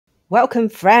Welcome,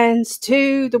 friends,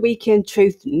 to the Week in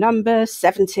Truth number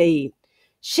 17.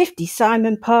 Shifty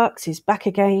Simon Parks is back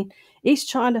again. He's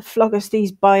trying to flog us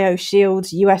these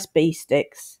Bioshield USB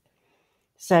sticks.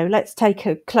 So let's take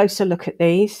a closer look at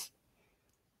these.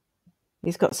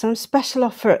 He's got some special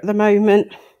offer at the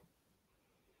moment.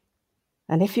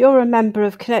 And if you're a member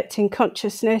of Connecting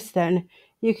Consciousness, then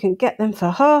you can get them for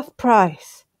half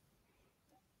price.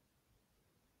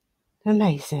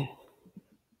 Amazing.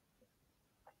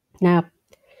 Now,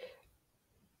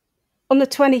 on the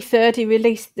 23rd, he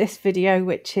released this video,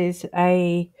 which is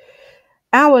a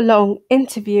hour-long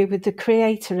interview with the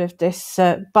creator of this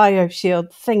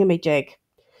Bioshield thingamajig,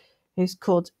 who's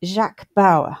called Jacques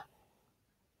Bauer.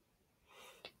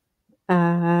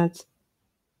 And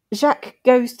Jacques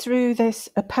goes through this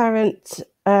apparent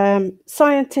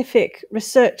scientific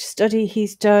research study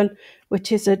he's done,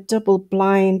 which is a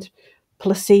double-blind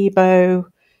placebo.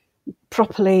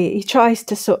 He tries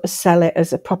to sort of sell it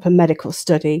as a proper medical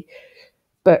study,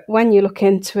 but when you look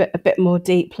into it a bit more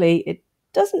deeply, it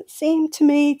doesn't seem to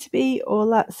me to be all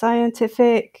that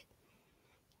scientific.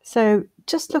 So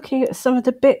just looking at some of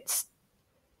the bits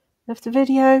of the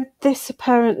video, this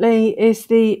apparently is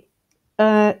the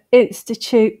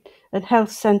Institute and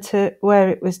Health Centre where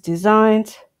it was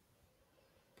designed.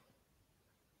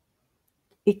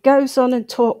 It goes on and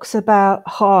talks about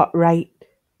heart rate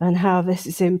and how this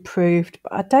is improved,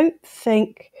 but I don't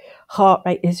think heart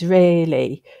rate is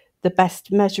really the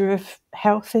best measure of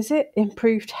health, is it?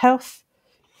 Improved health?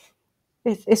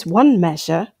 It's one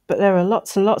measure, but there are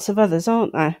lots and lots of others,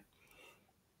 aren't there?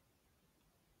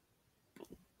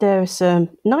 There are some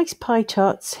nice pie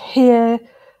charts here,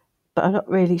 but I'm not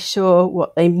really sure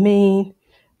what they mean.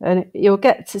 And you'll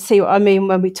get to see what I mean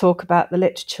when we talk about the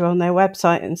literature on their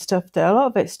website and stuff. There, a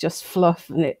lot of it's just fluff,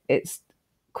 and it's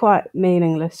quite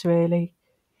meaningless, really.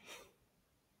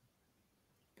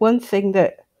 One thing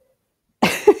that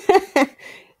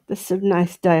there's some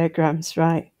nice diagrams,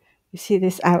 right? You see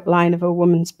this outline of a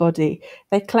woman's body.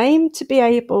 They claim to be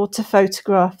able to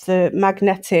photograph the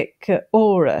magnetic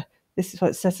aura. This is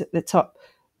what it says at the top,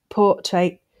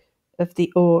 portrait of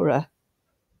the aura.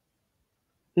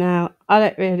 Now, I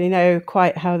don't really know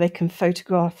quite how they can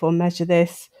photograph or measure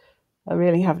this. I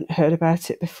really haven't heard about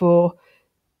it before.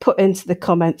 Put into the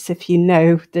comments if you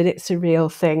know that it's a real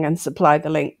thing and supply the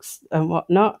links and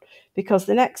whatnot, because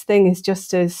the next thing is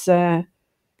just as... can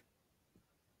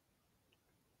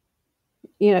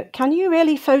you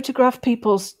really photograph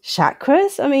people's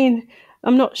chakras? I mean,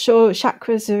 I'm not sure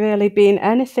chakras have really been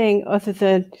anything other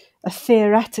than a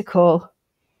theoretical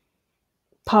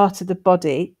part of the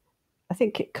body. I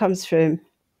think it comes from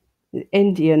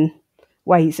Indian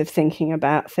ways of thinking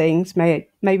about things, maybe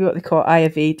what they call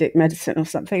Ayurvedic medicine or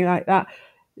something like that.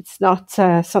 It's not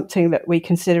something that we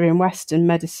consider in Western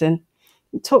medicine.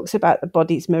 It talks about the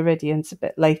body's meridians a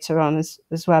bit later on as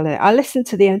well. I listened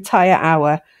to the entire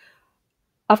hour.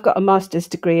 I've got a master's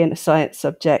degree in a science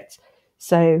subject,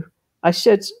 so I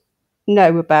should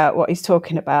know about what he's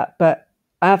talking about, but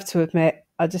I have to admit,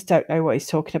 I just don't know what he's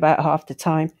talking about half the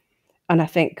time. And I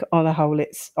think on the whole,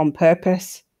 it's on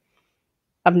purpose.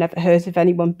 I've never heard of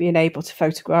anyone being able to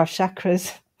photograph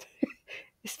chakras.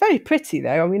 It's very pretty,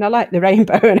 though. I mean, I like the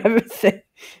rainbow and everything.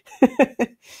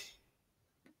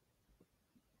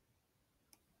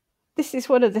 This is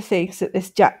one of the things that this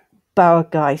Jack Bauer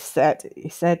guy said. He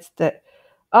said that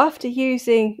after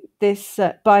using this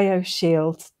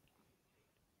Bioshield,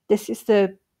 this is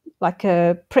like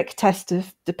a prick test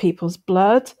of the people's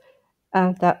blood,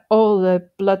 and that all the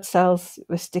blood cells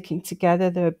were sticking together.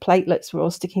 The platelets were all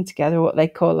sticking together, what they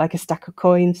call like a stack of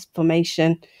coins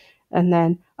formation. And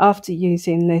then after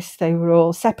using this, they were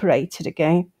all separated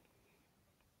again.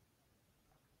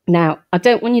 Now, I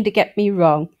don't want you to get me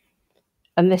wrong.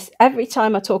 And this, every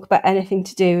time I talk about anything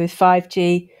to do with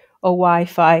 5G or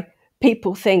Wi-Fi,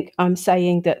 people think I'm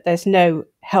saying that there's no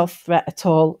health threat at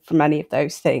all from any of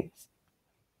those things.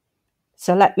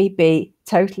 So let me be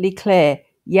totally clear.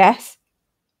 Yes,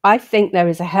 I think there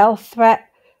is a health threat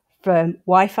from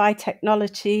Wi-Fi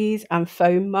technologies and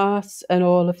phone masks and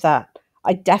all of that.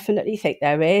 I definitely think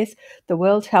there is. The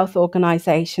World Health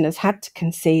Organization has had to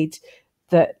concede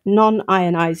that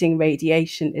non-ionizing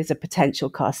radiation is a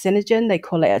potential carcinogen. They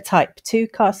call it a type 2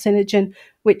 carcinogen,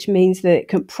 which means that it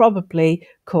can probably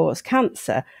cause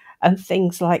cancer. And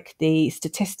things like the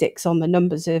statistics on the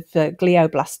numbers of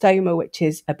glioblastoma, which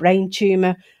is a brain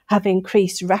tumour, have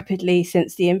increased rapidly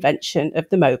since the invention of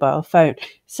the mobile phone.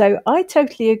 So I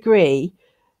totally agree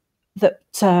that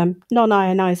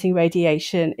non-ionizing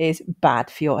radiation is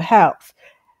bad for your health.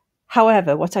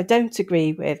 However, what I don't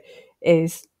agree with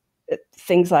is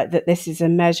things like that this is a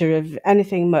measure of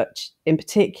anything much in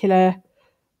particular.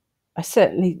 I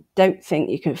certainly don't think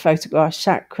you can photograph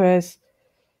chakras.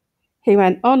 He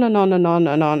went on and on and on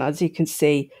and on. As you can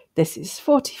see, this is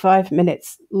 45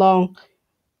 minutes long.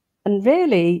 And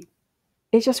really,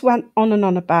 it just went on and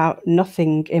on about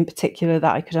nothing in particular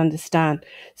that I could understand.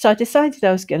 So I decided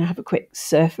I was going to have a quick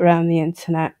surf around the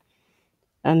internet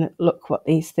and look what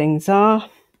these things are.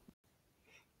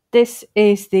 This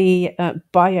is the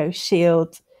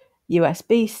Bioshield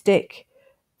USB stick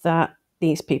that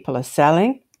these people are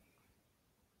selling.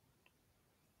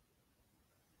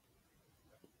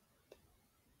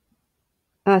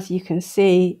 As you can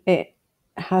see, it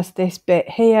has this bit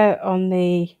here on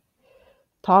the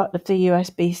part of the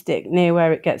USB stick near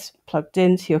where it gets plugged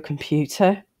into your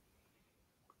computer.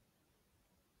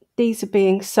 These are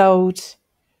being sold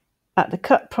at the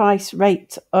cut price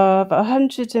rate of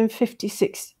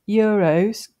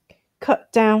 €156,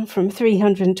 cut down from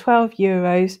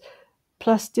 €312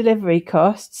 plus delivery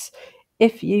costs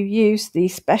if you use the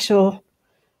special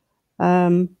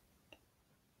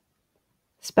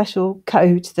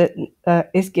code that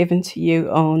is given to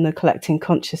you on the Collecting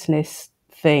Consciousness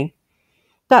thing.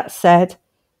 That said,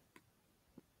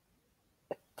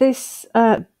 this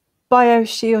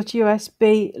Bioshield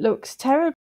USB looks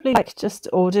terribly like just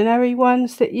ordinary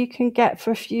ones that you can get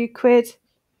for a few quid.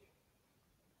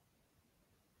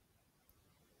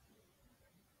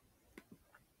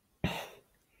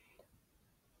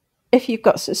 If you've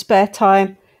got some spare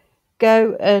time,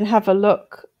 go and have a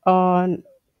look on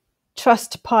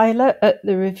Trustpilot at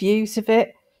the reviews of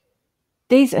it.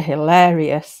 These are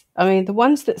hilarious. I mean, the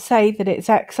ones that say that it's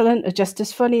excellent are just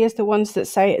as funny as the ones that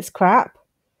say it's crap.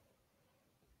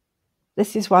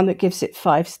 This is one that gives it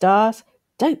 5 stars.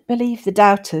 Don't believe the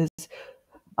doubters.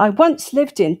 I once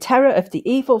lived in terror of the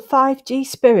evil 5G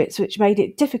spirits which made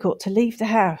it difficult to leave the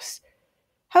house.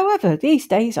 However, these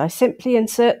days I simply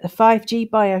insert the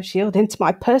 5GBioshield into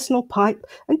my personal pipe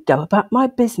and go about my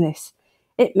business.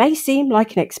 It may seem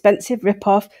like an expensive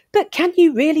rip-off, but can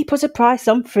you really put a price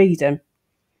on freedom?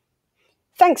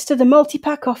 Thanks to the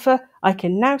multi-pack offer, I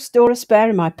can now store a spare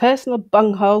in my personal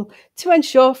bunghole to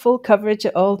ensure full coverage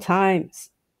at all times.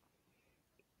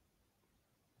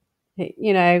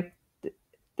 You know,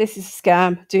 this is a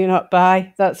scam. Do not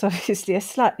buy. That's obviously a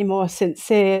slightly more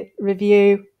sincere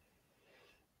review.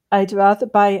 I'd rather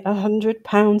buy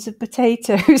 £100 of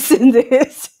potatoes than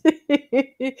this.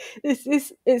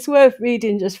 It's worth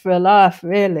reading just for a laugh,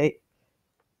 really.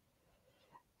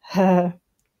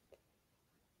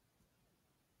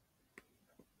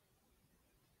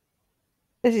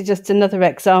 This is just another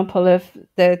example of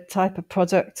the type of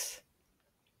product.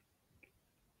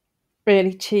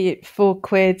 Really cheap,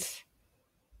 £4.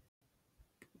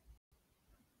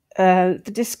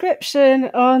 The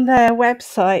description on their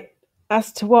website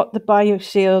as to what the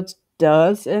Bioshield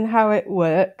does and how it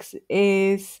works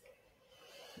is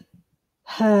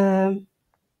the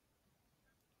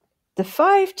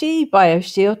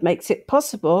 5GBioshield makes it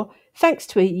possible, thanks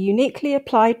to a uniquely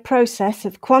applied process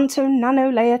of quantum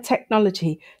nanolayer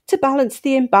technology, to balance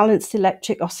the imbalanced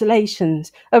electric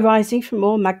oscillations arising from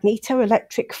all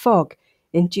magnetoelectric fog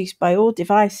induced by all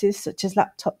devices such as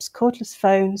laptops, cordless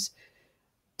phones,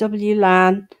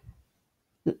 WLAN,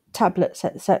 tablets,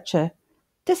 etc.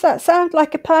 Does that sound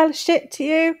like a pile of shit to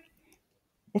you?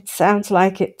 It sounds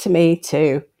like it to me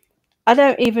too. I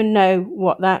don't even know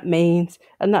what that means,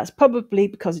 and that's probably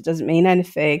because it doesn't mean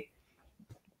anything.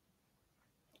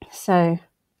 So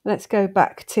let's go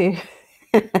back to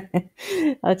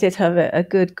I did have a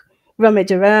good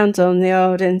rummage around on the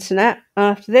old internet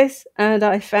after this, and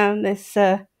I found this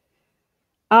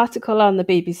article on the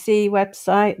BBC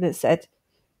website that said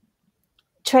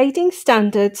Trading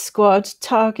Standards Squad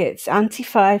targets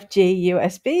anti-5G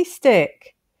USB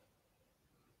stick.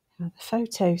 Now, the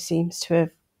photo seems to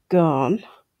have gone.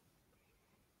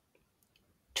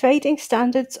 Trading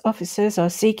Standards officers are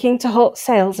seeking to halt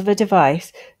sales of a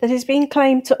device that has been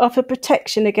claimed to offer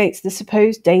protection against the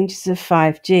supposed dangers of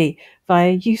 5G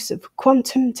via use of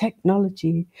quantum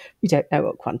technology. We don't know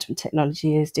what quantum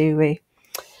technology is, do we?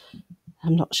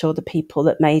 I'm not sure the people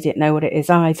that made it know what it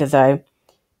is either, though.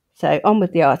 So on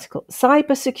with the article.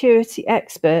 Cybersecurity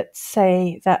experts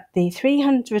say that the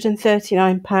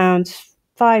 £339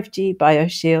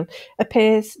 5GBioshield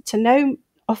appears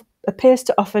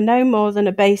to offer no more than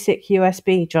a basic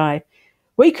USB drive.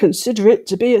 We consider it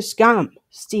to be a scam,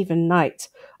 Stephen Knight,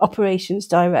 Operations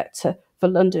Director for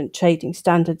London Trading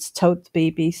Standards, told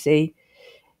the BBC.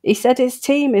 He said his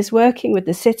team is working with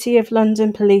the City of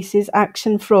London Police's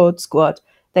Action Fraud Squad.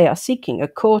 They are seeking a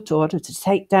court order to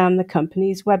take down the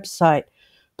company's website.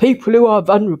 People who are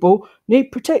vulnerable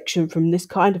need protection from this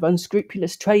kind of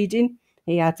unscrupulous trading,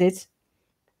 he added.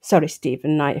 Sorry,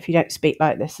 Stephen Knight, if you don't speak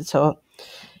like this at all.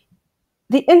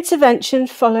 The intervention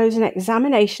follows an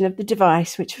examination of the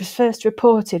device, which was first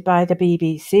reported by the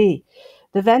BBC.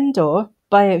 The vendor,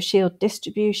 Bioshield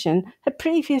Distribution, had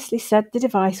previously said the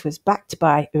device was backed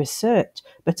by research,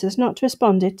 but has not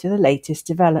responded to the latest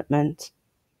development.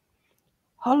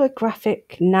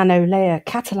 Holographic nanolayer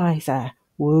catalyzer.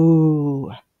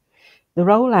 Woo! The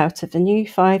rollout of the new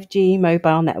 5G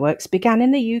mobile networks began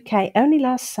in the UK only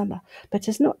last summer, but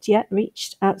has not yet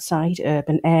reached outside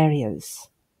urban areas.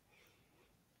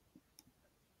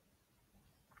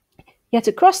 Yet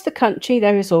across the country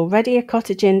there is already a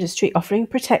cottage industry offering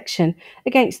protection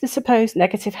against the supposed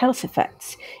negative health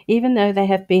effects, even though they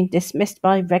have been dismissed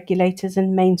by regulators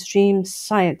and mainstream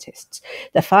scientists.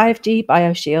 The 5G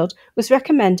Bioshield was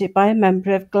recommended by a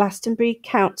member of Glastonbury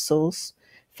Council's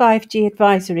 5G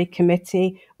Advisory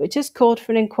Committee, which has called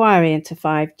for an inquiry into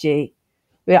 5G.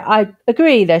 I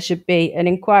agree there should be an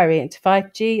inquiry into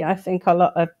 5G. I think a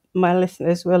lot of my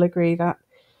listeners will agree that.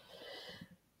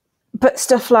 But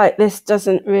stuff like this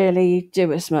doesn't really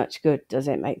do us much good, does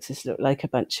it? Makes us look like a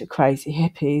bunch of crazy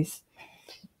hippies.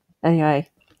 Anyway,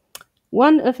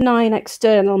 one of 9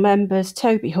 external members,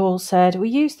 Toby Hall, said, "We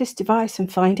use this device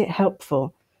and find it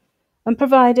helpful," and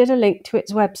provided a link to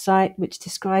its website, which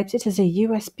describes it as a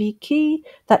USB key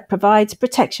that provides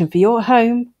protection for your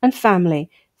home and family,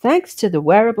 thanks to the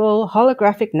wearable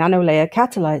holographic nanolayer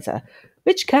catalyzer,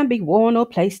 which can be worn or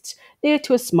placed near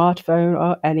to a smartphone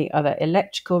or any other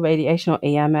electrical, radiation, or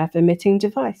EMF emitting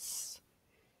device.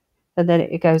 And then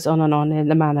it goes on and on in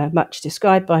the manner much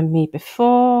described by me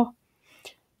before.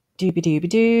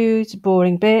 Dooby-dooby-doo,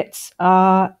 boring bits.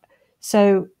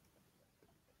 So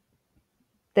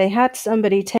they had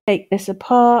somebody take this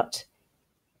apart.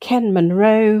 Ken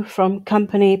Monroe from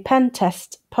company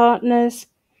Pentest Partners.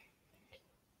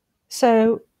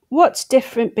 So what's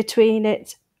different between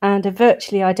it and a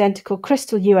virtually identical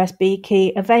crystal USB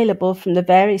key available from the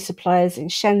various suppliers in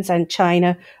Shenzhen,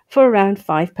 China for around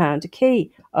 £5 a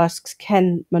key, asks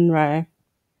Ken Monroe.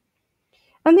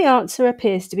 And the answer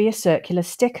appears to be a circular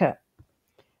sticker.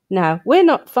 Now, we're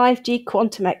not 5G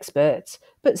quantum experts,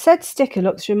 but said sticker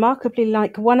looks remarkably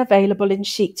like one available in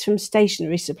sheets from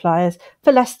stationery suppliers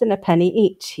for less than a penny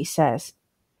each, he says.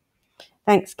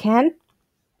 Thanks, Ken.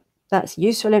 That's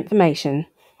useful information.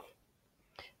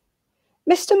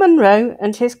 Mr. Monroe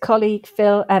and his colleague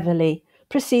Phil Everly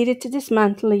proceeded to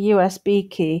dismantle a USB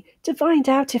key to find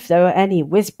out if there were any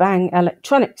whiz-bang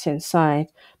electronics inside,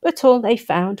 but all they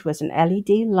found was an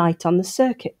LED light on the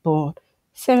circuit board,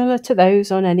 similar to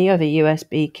those on any other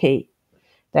USB key.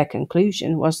 Their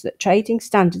conclusion was that trading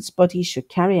standards bodies should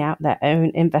carry out their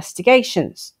own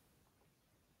investigations.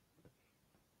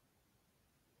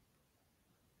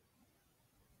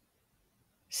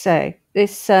 So,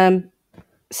 this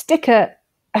sticker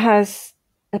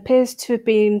appears to have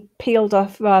been peeled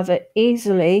off rather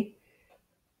easily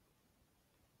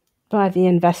by the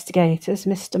investigators,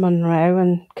 Mr. Monroe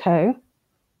and co.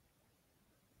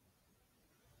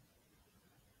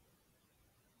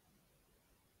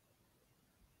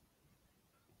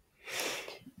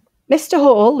 Mr.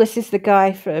 Hall, this is the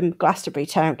guy from Glastonbury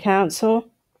Town Council,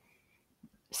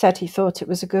 said he thought it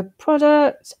was a good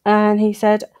product, and he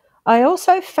said, "I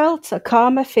also felt a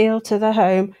calmer feel to the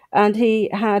home, and he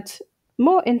had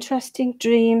more interesting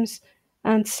dreams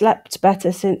and slept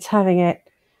better since having it."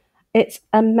 It's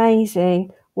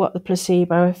amazing what the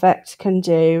placebo effect can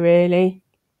do, really.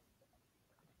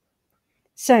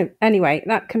 So anyway,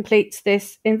 that completes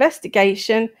this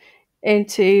investigation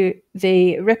into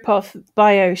the rip-off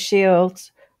Bioshield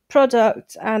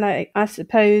product, and I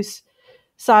suppose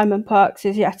Simon Parkes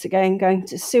is yet again going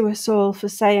to sue us all for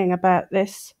saying about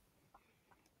this.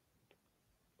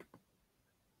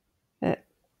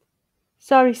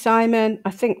 Sorry, Simon,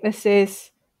 I think this is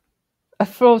a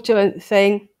fraudulent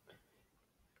thing.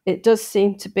 It does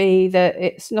seem to be that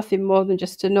it's nothing more than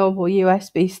just a normal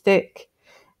USB stick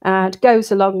and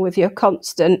goes along with your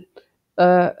constant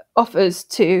offers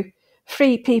to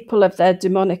free people of their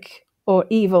demonic or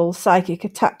evil psychic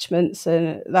attachments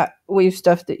and that weird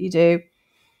stuff that you do.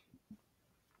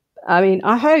 I mean,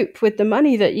 I hope with the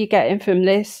money that you're getting from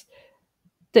this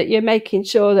that you're making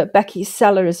sure that Becky's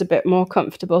cellar is a bit more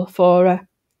comfortable for her.